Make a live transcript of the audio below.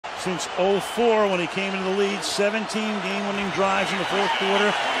since '04 when he came into the lead. 17 game-winning drives in the fourth quarter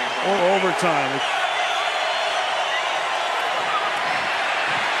or overtime.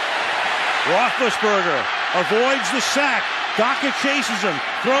 Roethlisberger avoids the sack. Dockett chases him,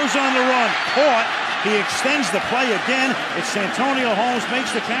 throws on the run, caught. He extends the play again. It's Santonio Holmes,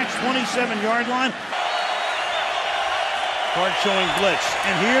 makes the catch, 27-yard line. Card showing blitz,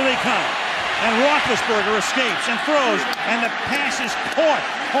 and here they come. And Roethlisberger escapes and throws, and the pass is caught.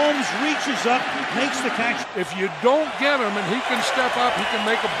 Holmes reaches up, makes the catch. If you don't get him and he can step up, he can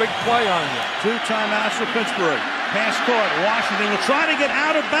make a big play on you. 2 timeouts for Pittsburgh. Pass caught. Washington will try to get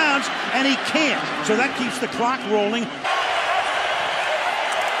out of bounds, and he can't. So that keeps the clock rolling.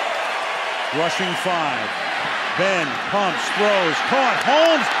 Rushing 5. Ben pumps, throws, caught.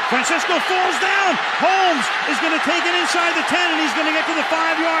 Holmes. Francisco falls down. Holmes is going to take it inside the 10, and he's going to get to the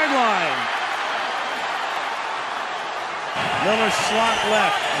 5-yard line. Miller slot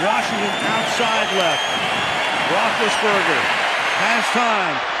left. Washington outside left. Roethlisberger has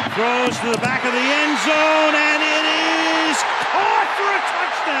time. Throws to the back of the end zone, and it is caught for a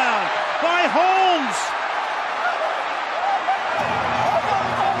touchdown by Holmes.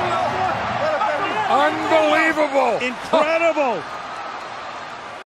 Unbelievable! Incredible!